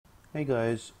Hey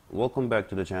guys, welcome back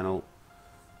to the channel.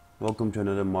 Welcome to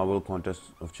another Marvel Contest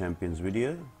of Champions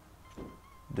video.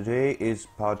 Today is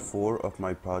part 4 of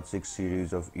my part 6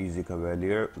 series of Easy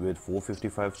Cavalier with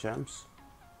 455 champs.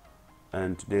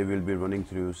 And today we'll be running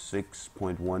through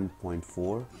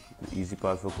 6.1.4, the easy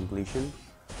path for completion.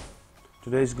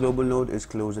 Today's global node is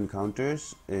close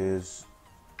encounters.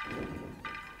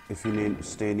 If you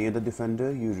stay near the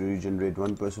defender, you regenerate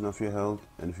 1% of your health,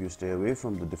 and if you stay away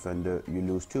from the defender, you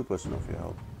lose 2% of your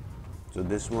health. So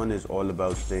this one is all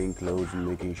about staying close and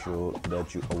making sure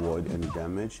that you avoid any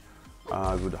damage.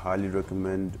 I would highly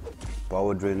recommend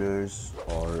power drainers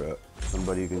or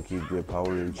somebody who can keep their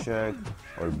power in check,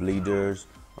 or bleeders,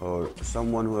 or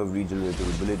someone who have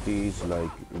regenerative abilities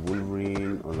like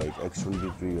Wolverine or like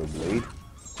X23 or Blade,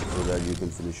 so that you can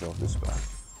finish off this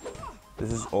path.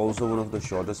 This is also one of the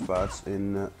shortest paths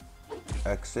in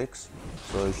Act 6,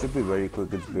 so it should be very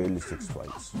quick. It's barely 6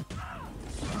 fights.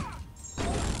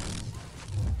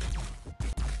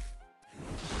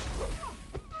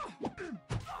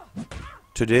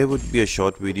 Today would be a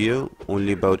short video,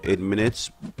 only about 8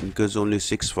 minutes, because only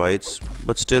 6 fights,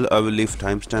 but still I will leave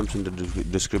timestamps in the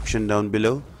description down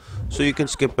below, so you can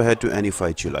skip ahead to any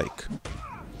fight you like.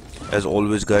 As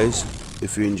always guys,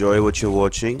 if you enjoy what you're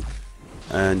watching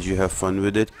and you have fun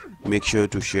with it, make sure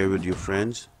to share with your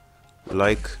friends,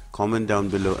 like, comment down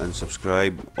below and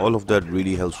subscribe. All of that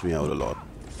really helps me out a lot.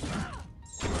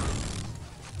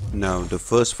 Now the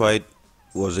first fight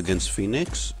was against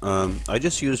Phoenix. I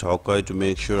just used Hawkeye to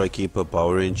make sure I keep her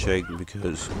power in check,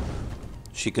 because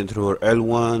she can throw her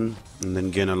L1 and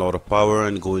then gain a lot of power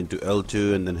and go into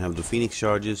L2 and then have the Phoenix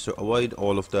charges, so avoid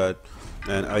all of that.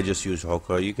 And I just use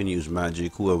Hawkeye. You can use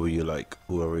Magic, whoever you like,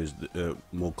 whoever is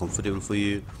more comfortable for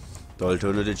you. The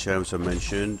alternative champs are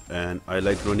mentioned, and I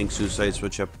like running suicides for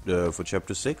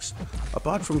chapter 6,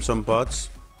 apart from some parts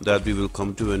that we will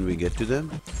come to when we get to them.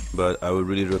 But I would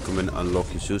really recommend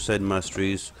unlock your suicide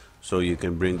masteries, so you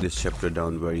can bring this chapter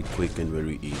down very quick and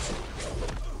very easy.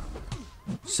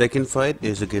 Second fight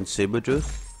is against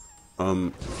Sabertooth.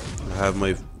 I have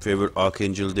my favorite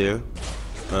Archangel there.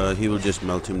 He will just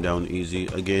melt him down easy.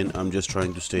 Again, I'm just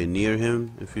trying to stay near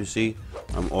him. If you see,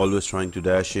 I'm always trying to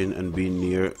dash in and be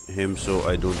near him so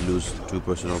I don't lose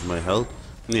 2% of my health.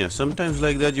 Yeah, sometimes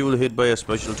like that you will hit by a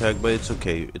special attack, but it's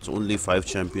okay. It's only 5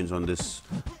 champions on this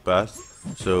path,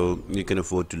 so you can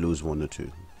afford to lose 1 or 2.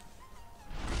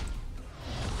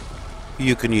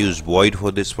 You can use Void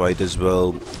for this fight as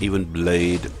well, even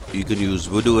Blade. You can use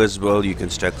Voodoo as well. You can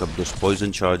stack up those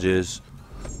poison charges.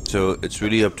 So it's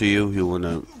really up to you. You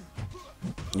wanna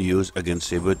use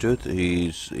against Sabertooth.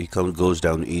 He goes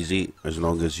down easy as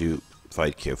long as you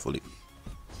fight carefully.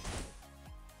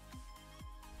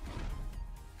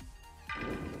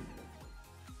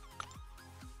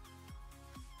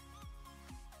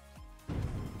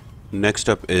 Next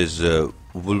up is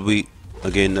Wolverine.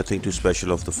 Again, nothing too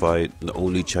special of the fight. The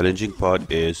only challenging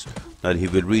part is that he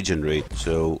will regenerate,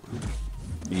 so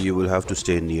you will have to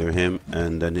stay near him,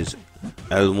 and then his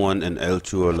L1 and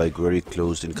L2 are like very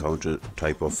close encounter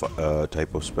type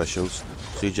of specials,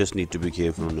 so you just need to be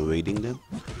careful on evading them,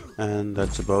 and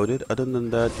that's about it. Other than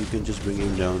that, you can just bring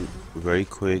him down very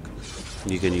quick.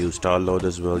 You can use Star-Lord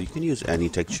as well. You can use any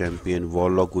tech champion.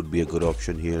 Warlock would be a good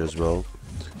option here as well.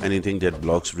 Anything that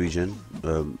blocks regen,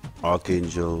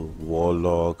 Archangel,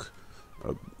 Warlock,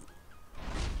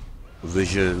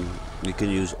 Vision, you can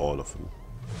use all of them.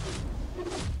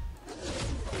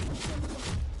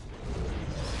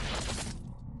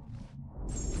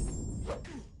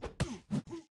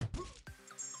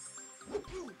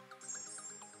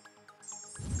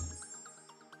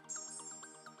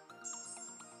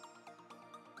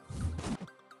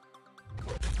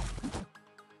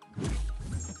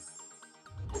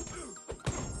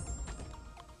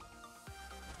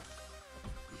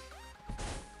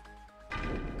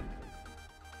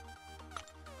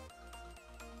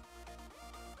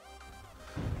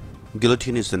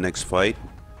 Guillotine is the next fight.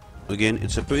 Again,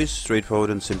 it's a pretty straightforward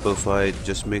and simple fight.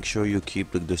 Just make sure you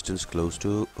keep the distance close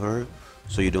to her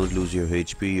so you don't lose your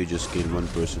HP. You just gain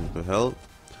 1% per health.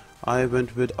 I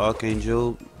went with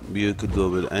Archangel. You could go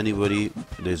with anybody.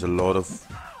 There's a lot of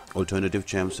alternative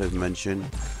champs I've mentioned.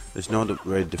 It's not a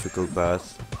very difficult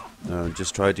path.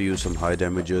 Just try to use some high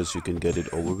damages. You can get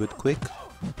it over with quick.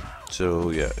 So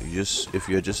yeah, if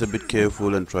you're just a bit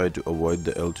careful and try to avoid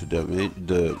the L2 damage,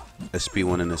 the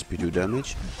SP1 and SP2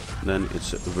 damage, then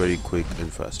it's a very quick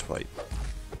and fast fight.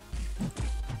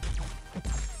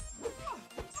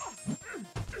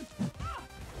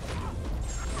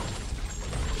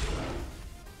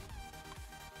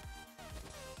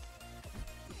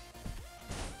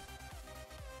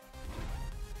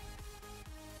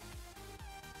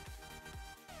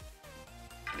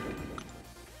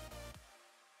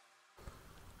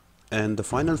 And the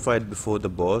final fight before the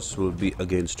boss will be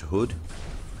against Hood.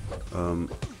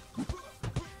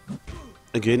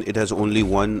 Again, it has only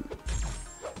one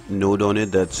node on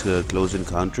it, that's close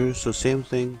encounter, so same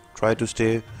thing, try to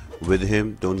stay with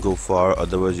him, don't go far,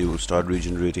 otherwise you will start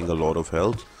regenerating a lot of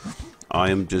health. I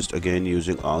am just again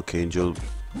using Archangel,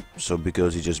 so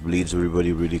because he just bleeds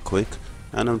everybody really quick,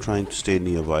 and I'm trying to stay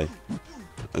nearby.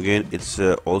 Again, it's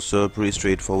also a pretty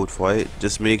straightforward fight.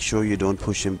 Just make sure you don't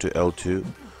push him to L2,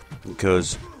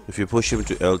 because if you push him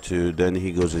to L2 then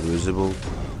he goes invisible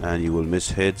and you will miss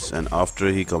hits, and after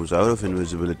he comes out of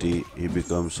invisibility he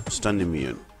becomes stun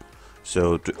immune.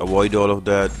 So to avoid all of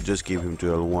that, just keep him to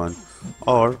L1,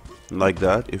 or like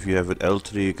that, if you have an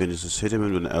L3 you can just hit him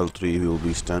with an L3, he will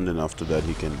be stunned, and after that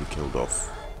he can be killed off.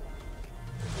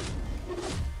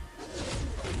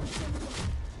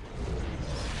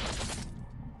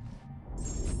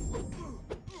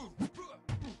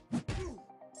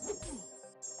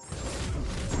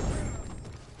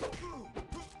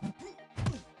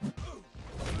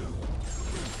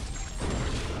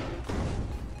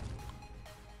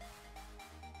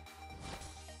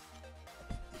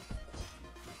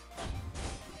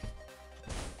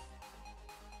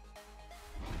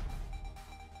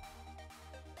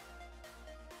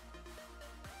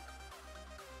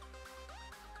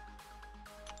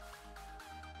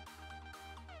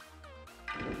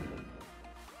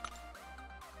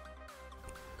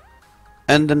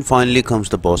 And then finally comes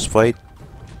the boss fight.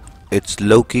 It's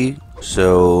Loki.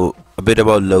 So a bit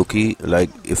about Loki, like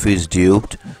if he's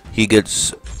duped, he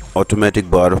gets automatic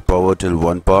bar of power till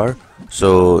 1 power.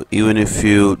 So even if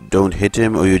you don't hit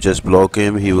him or you just block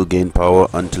him, he will gain power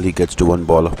until he gets to 1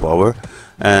 ball of power.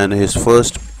 And his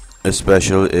first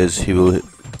special is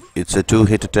it's a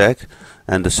 2-hit attack,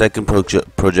 and the second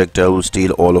projectile will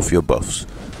steal all of your buffs,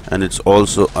 and it's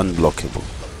also unblockable.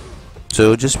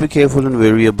 So just be careful and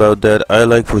wary about that. I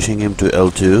like pushing him to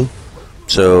L2,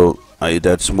 so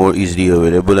that's more easily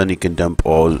available, and he can dump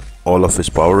all of his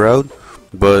power out.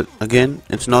 But again,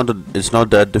 it's not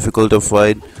that difficult a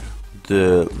fight.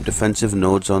 The defensive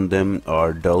nodes on them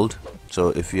are dulled, so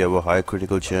if you have a high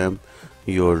critical champ,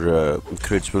 your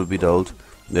crits will be dulled.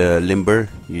 The limber,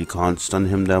 you can't stun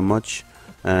him that much,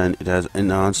 and it has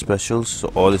enhanced specials,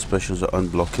 so all his specials are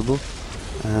unblockable,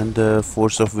 and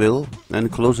force of will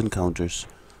and close encounters.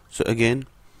 So again,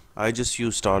 I just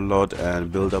use Star-Lord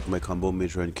and build up my combo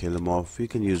meter and kill him off. You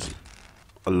can use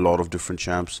a lot of different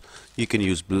champs. You can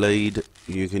use Blade,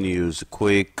 you can use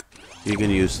Quick, you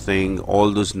can use Thing,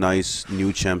 all those nice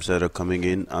new champs that are coming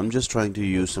in. I'm just trying to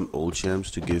use some old champs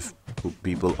to give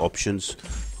people options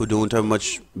who don't have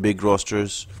much big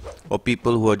rosters, or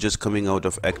people who are just coming out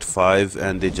of Act 5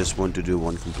 and they just want to do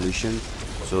one completion.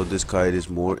 So this guide is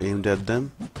more aimed at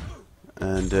them.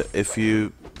 And if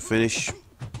you finish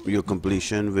your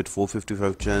completion with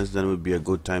 455 chance, then it would be a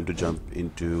good time to jump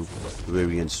into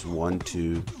variants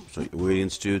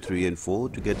 2, 3 and 4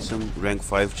 to get some rank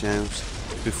 5 champs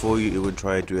before you even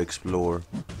try to explore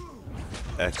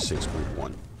Act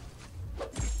 6.1.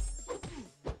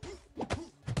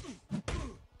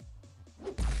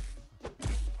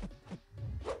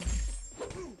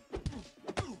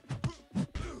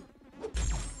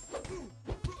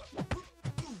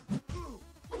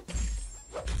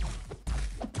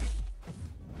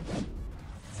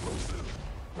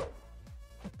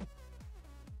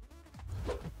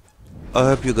 I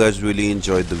hope you guys really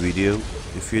enjoyed the video.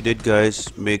 If you did,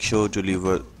 guys, make sure to leave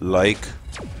a like,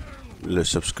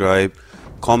 subscribe,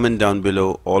 comment down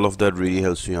below. All of that really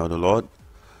helps me out a lot.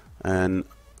 And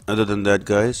other than that,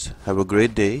 guys, have a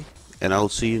great day, and I'll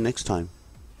see you next time.